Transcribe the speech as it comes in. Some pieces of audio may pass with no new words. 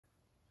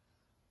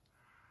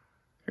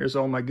here's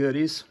all my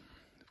goodies.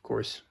 Of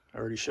course, I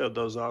already showed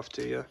those off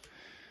to you.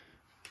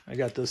 I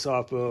got this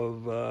off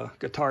of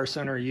Guitar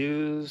Center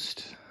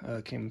used.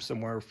 Came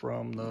somewhere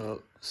from the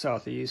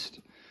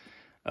southeast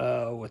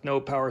with no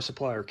power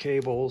supply or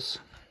cables.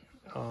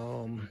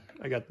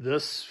 I got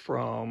this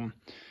from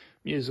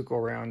Musical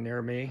around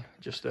near me,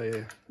 just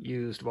a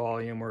used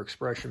volume or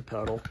expression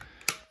pedal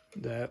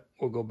that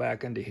will go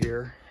back into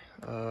here.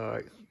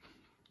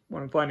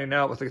 What I'm finding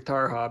out with the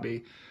guitar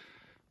hobby,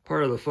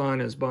 part of the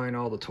fun is buying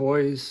all the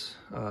toys.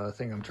 The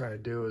thing I'm trying to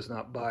do is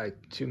not buy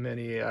too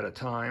many at a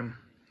time.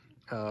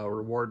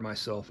 Reward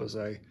myself as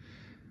I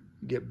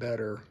get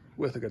better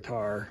with a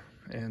guitar.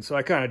 And so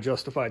I kind of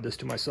justified this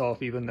to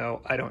myself, even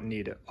though I don't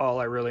need it. All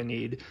I really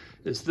need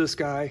is this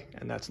guy,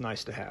 and that's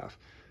nice to have.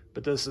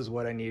 But this is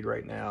what I need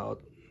right now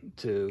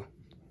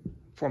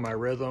for my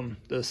rhythm.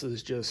 This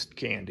is just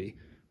candy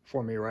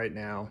for me right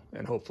now,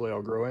 and hopefully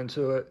I'll grow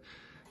into it.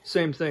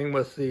 Same thing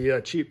with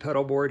the cheap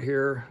pedal board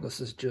here.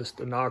 This is just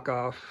a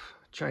knockoff,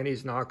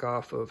 Chinese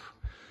knockoff of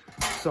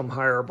some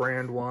higher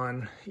brand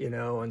one, you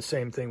know, and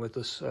same thing with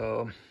this,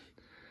 was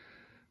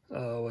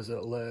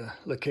it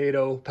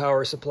LEKATO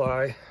power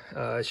supply.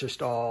 It's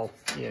just all,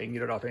 you know, you can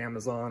get it off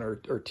Amazon or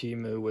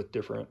Temu with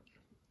different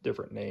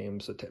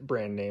names,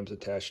 brand names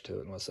attached to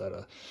it. And what's that,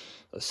 a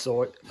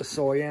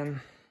Soyan?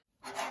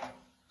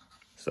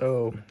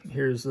 So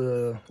here's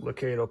the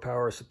LEKATO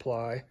power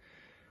supply.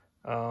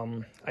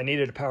 I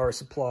needed a power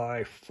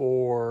supply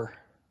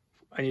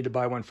I need to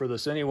buy one for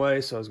this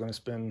anyway, so I was going to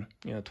spend,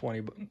 you know,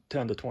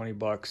 10 to 20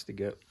 bucks to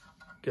get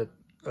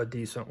a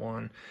decent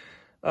one.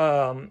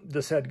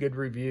 This had good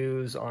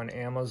reviews on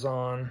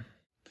Amazon,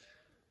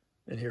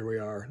 and here we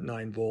are,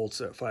 9 volts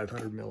at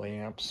 500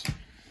 milliamps.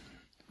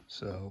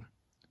 So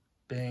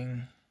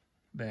bang,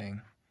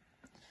 bang.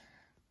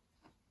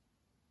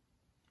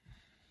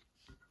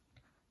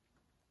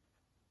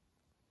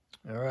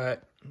 All right,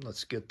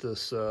 let's get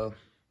this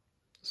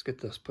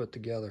put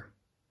together.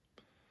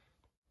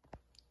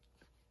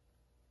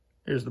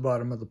 Here's the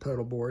bottom of the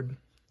pedal board.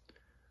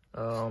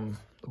 The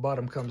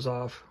bottom comes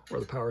off where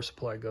the power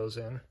supply goes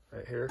in,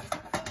 right here.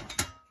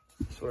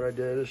 So what I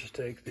did is just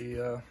take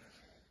the,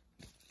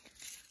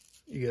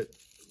 you get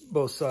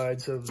both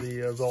sides of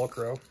the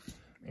Velcro,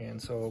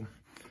 and so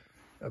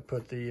I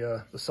put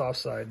the soft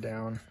side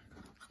down,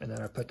 and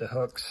then I put the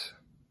hook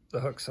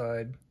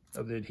side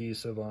of the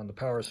adhesive on the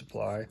power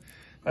supply.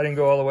 I didn't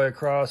go all the way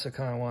across. I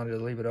kind of wanted to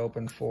leave it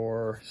open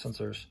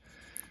since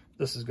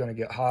this is going to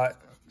get hot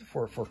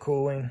for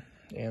cooling,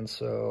 and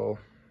so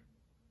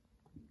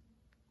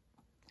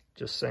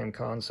just same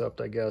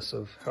concept, I guess,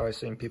 of how I've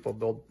seen people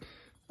build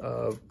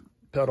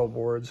pedal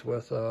boards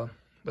with the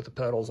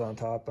pedals on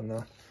top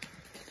and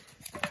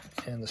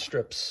the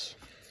strips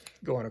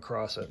going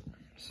across it.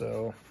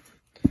 So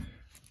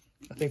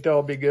I think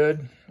that'll be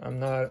good.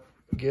 I'm not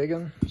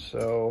gigging,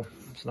 so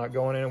it's not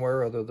going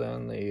anywhere other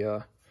than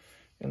the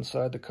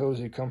inside the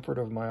cozy comfort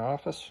of my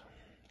office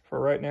for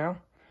right now.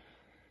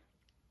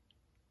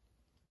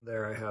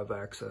 There I have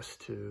access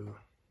to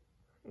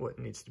what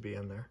needs to be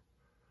in there.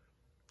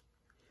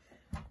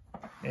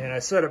 And I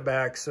set it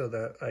back so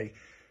that I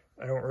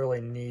don't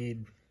really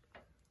need,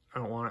 I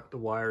don't want the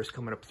wires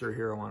coming up through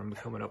here. I want them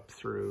coming up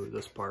through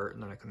this part,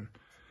 and then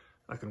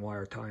I can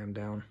wire tie them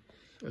down,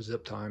 or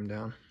zip tie them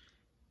down.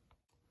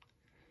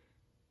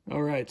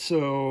 All right,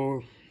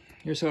 so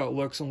here's how it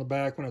looks on the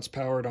back when it's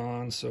powered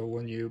on. So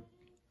when you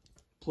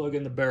plug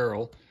in the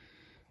barrel,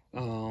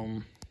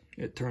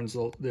 it turns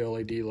the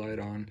LED light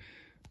on.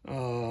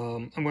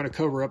 I'm going to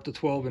cover up to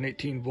 12 and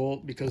 18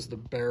 volt because the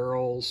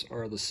barrels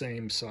are the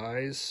same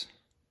size,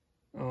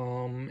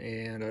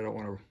 and I don't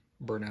want to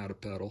burn out a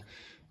pedal.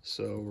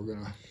 So we're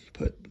going to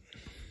put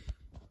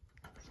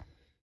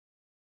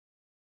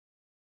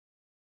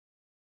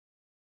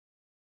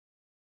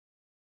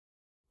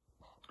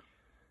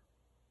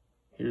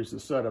here's the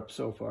setup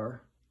so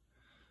far.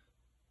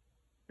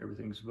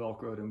 Everything's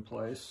Velcroed in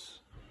place,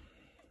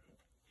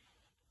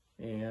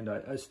 and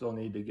I still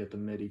need to get the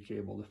MIDI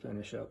cable to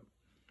finish up.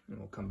 And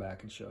we'll come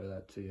back and show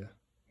that to you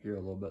here a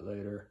little bit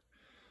later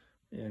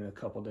in a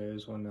couple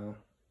days when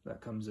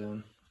that comes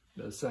in.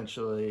 But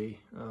essentially,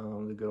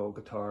 the good old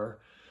guitar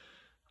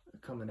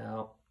coming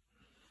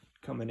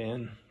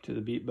in to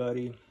the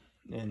BeatBuddy,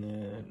 and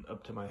then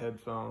up to my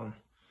headphone,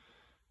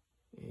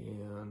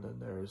 and then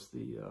there's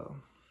the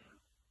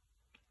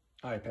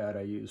iPad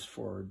I use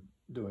for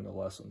doing the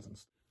lessons and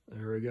stuff.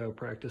 There we go,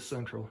 Practice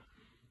Central.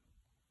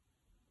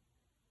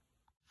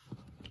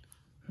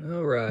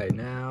 All right,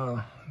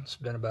 now it's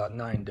been about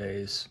 9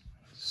 days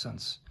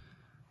since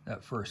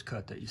that first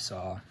cut that you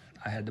saw.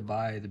 I had to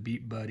buy the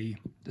BeatBuddy,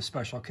 the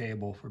special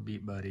cable for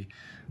BeatBuddy.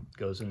 It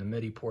goes in the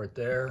MIDI port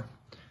there.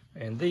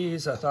 And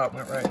these I thought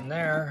went right in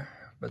there,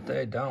 but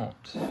they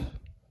don't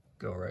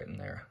go right in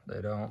there.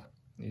 They don't.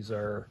 These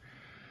are,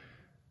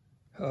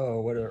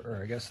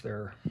 I guess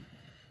they're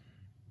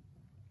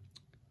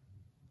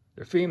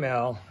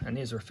female, and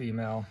these are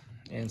female.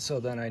 And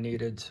so then I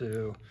needed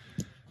to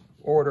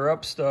order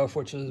up stuff,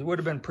 which would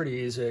have been pretty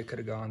easy. I could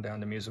have gone down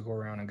to Musical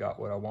Around and got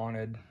what I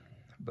wanted.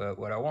 but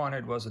what I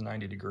wanted was a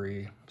 90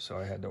 degree, so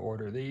I had to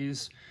order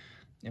these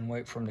and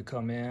wait for them to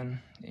come in,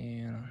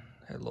 and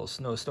had a little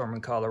snowstorm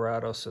in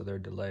Colorado, so they're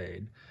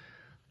delayed.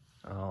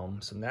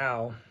 So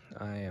now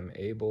I am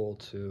able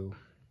to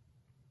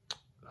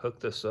hook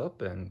this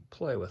up and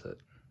play with it.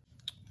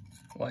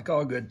 Like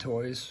all good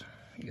toys,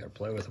 you gotta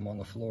play with them on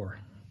the floor.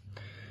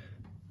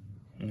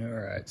 All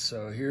right,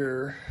 so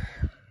here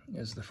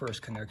is the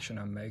first connection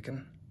I'm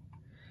making.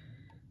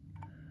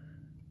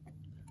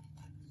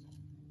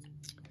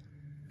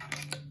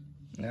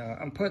 Now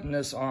I'm putting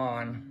this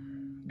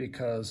on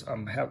because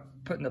I'm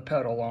putting the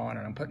pedal on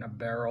and I'm putting a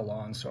barrel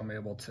on, so I'm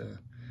able to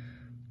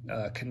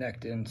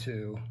connect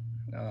into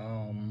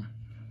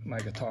my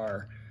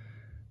guitar.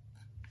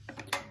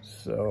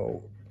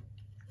 So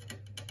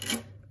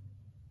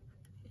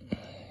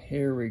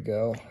here we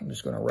go. I'm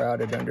just going to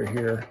route it under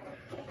here.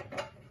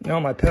 Now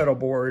my pedal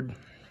board,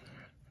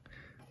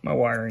 my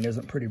wiring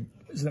isn't going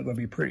to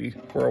be pretty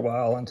for a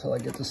while until I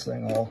get this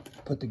thing all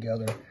put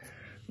together.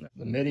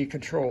 The MIDI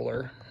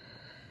controller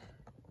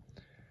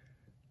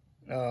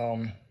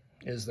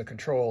is the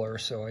controller,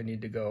 so I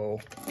need to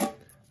go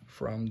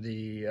from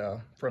the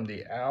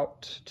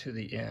out to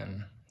the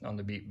in on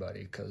the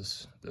BeatBuddy,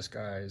 because this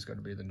guy is going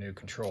to be the new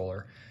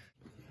controller.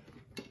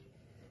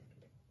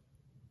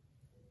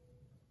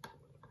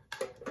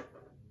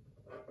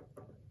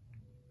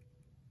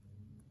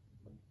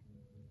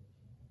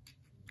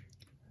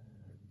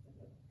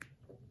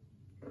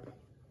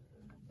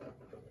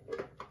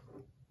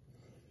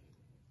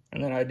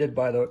 And then I did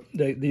buy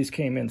these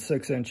came in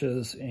 6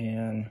 inches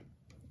and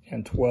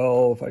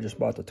 12. I just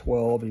bought the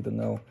 12, even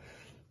though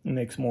it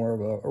makes more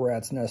of a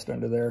rat's nest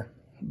under there,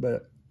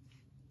 but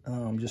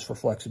just for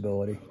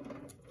flexibility.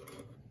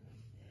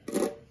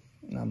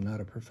 I'm not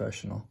a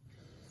professional,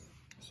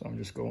 so I'm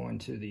just going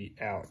to the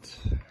out.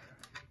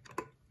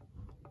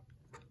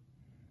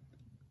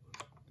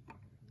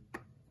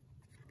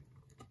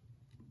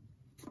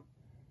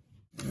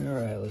 All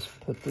right, let's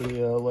put the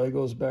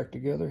Legos back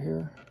together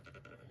here.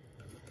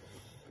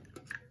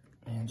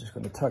 And just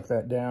going to tuck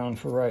that down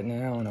for right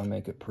now, and I'll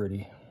make it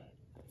pretty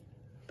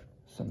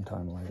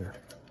sometime later.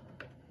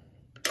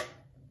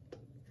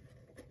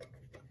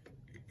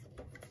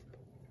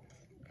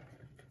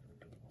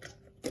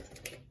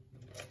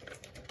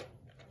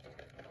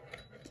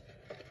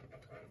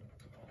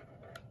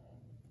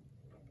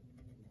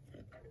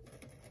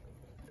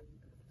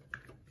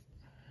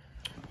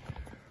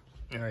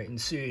 All right, and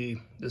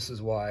see, this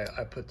is why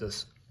I put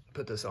this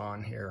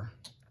on here,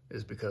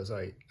 is because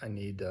I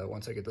need,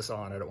 once I get this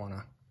on, I don't want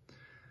to,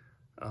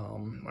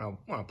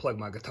 when I plug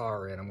my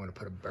guitar in, I'm going to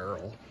put a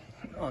barrel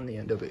on the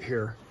end of it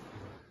here.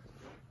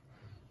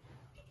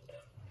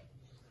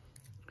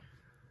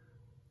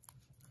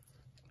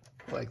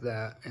 Like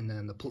that, and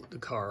then the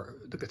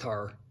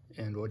guitar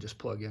end will just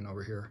plug in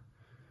over here.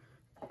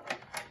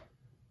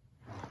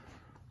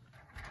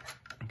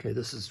 Okay,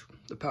 this is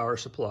the power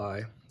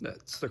supply.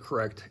 That's the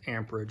correct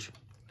amperage,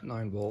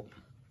 9 volt.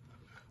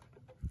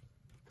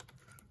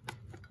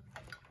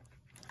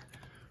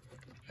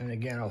 And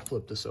again, I'll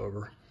flip this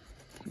over,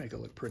 make it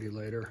look pretty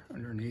later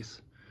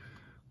underneath.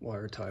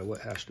 Wire tie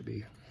what has to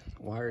be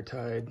wire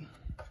tied.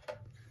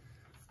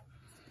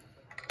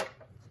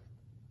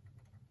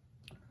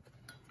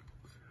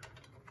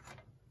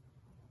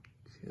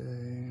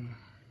 Okay.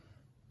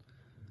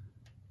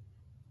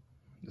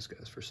 This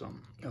guy's for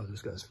some, oh,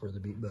 this guy's for the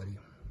BeatBuddy.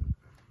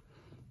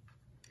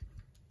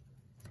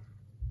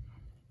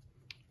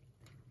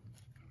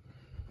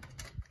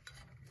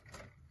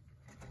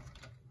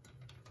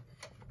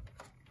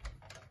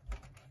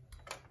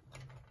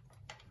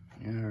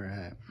 All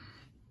right.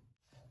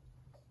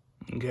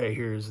 Okay,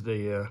 here's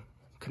the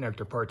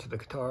connector part to the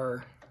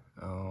guitar.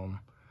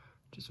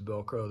 Just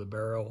Velcro the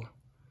barrel,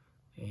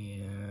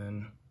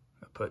 and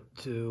I put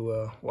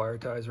 2 wire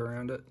ties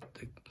around it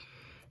to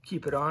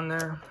keep it on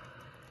there.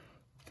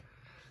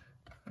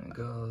 And it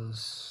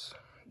goes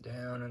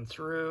down and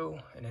through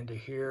and into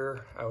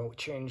here. I will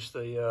change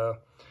the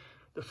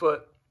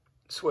foot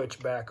switch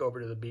back over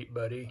to the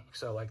BeatBuddy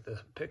because I like the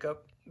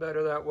pickup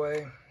better that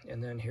way.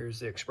 And then here's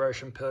the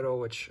expression pedal,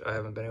 which I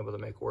haven't been able to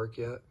make work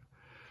yet.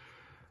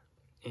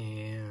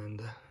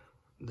 And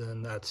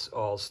then that's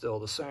all still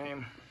the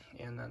same.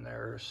 And then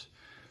there's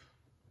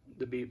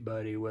the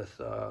BeatBuddy with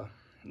the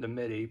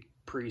MIDI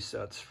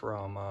presets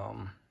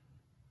from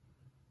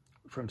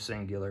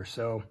Singular.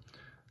 So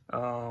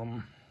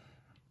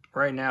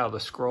right now the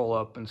scroll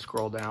up and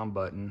scroll down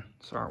buttons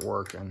aren't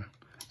working.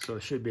 So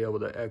it should be able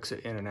to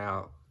exit in and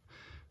out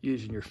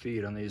using your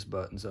feet on these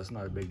buttons. That's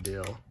not a big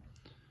deal.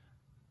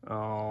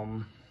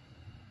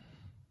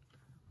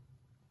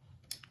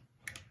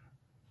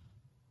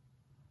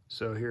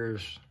 So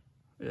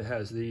it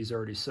has these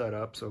already set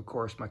up. So of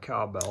course my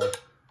cowbell,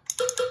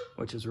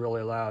 which is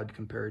really loud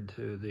compared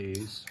to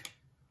these.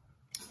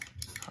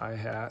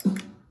 Hi-hat,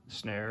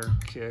 snare,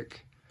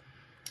 kick,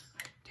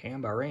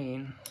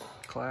 tambourine,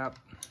 clap.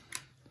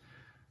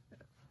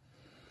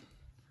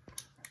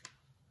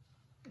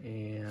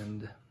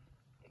 And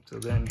so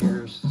then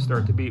here's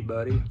start the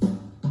BeatBuddy.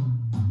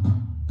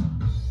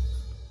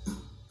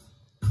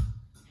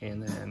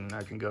 and then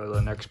I can go to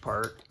the next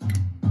part.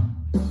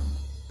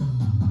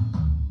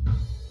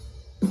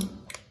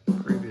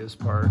 Previous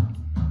part.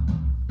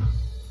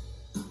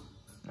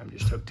 I'm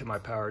just hooked to my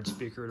powered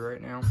speaker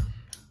right now.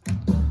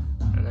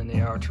 And then the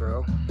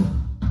outro.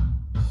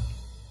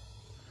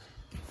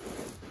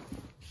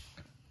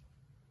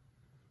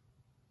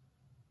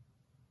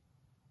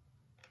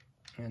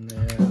 And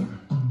then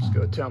let's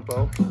go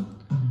tempo.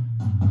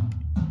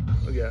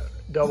 We got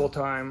double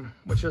time,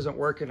 which isn't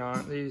working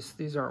on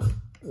these aren't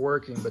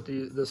working, but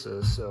this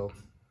is, so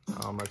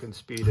I can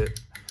speed it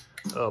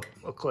up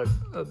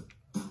a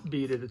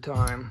beat at a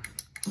time,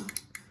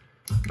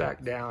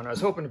 back down. I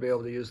was hoping to be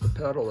able to use the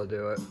pedal to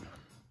do it.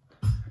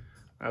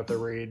 I have to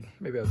read,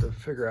 maybe I have to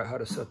figure out how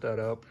to set that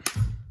up.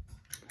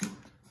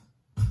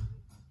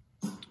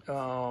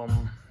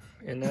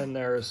 And then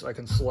I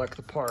can select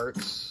the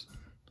parts,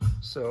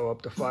 so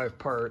up to 5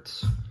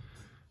 parts.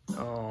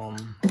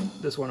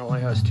 This one only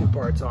has 2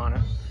 parts on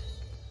it.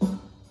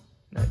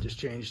 I just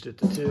changed it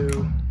to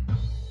 2,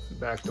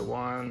 back to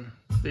 1.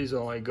 These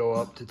only go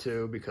up to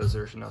 2 because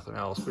there's nothing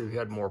else, but if you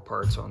had more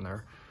parts on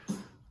there,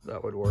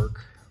 that would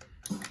work.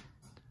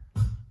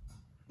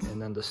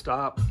 And then to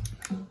stop,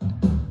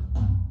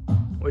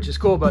 which is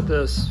cool about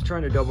this,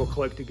 trying to double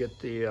click to get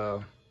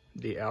the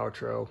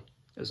outro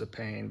is a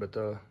pain, but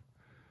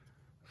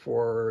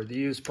for the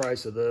used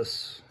price of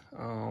this,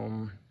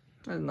 a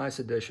nice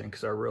addition,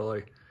 because I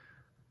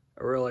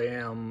really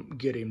am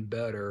getting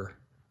better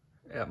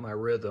at my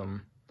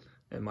rhythm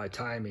and my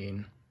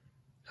timing,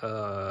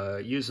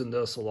 using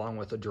this along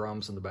with the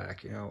drums in the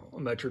back. You know, a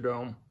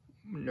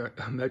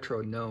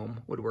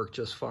metronome would work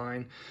just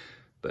fine,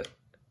 but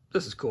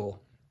this is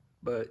cool.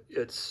 But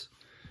it's,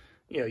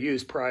 you know,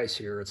 used price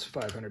here, it's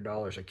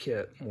 $500 a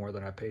kit, more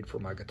than I paid for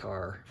my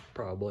guitar,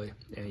 probably.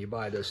 And you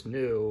buy this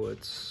new,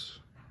 it's,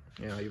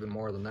 you know, even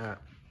more than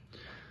that.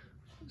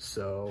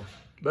 So,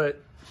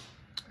 but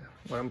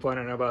what I'm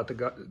finding about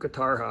the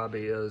guitar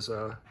hobby is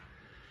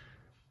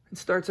it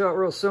starts out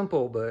real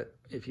simple, but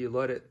if you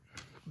let it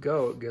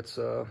go, it gets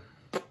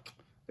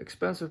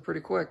expensive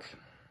pretty quick.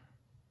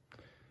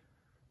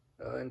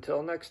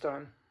 Until next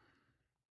time.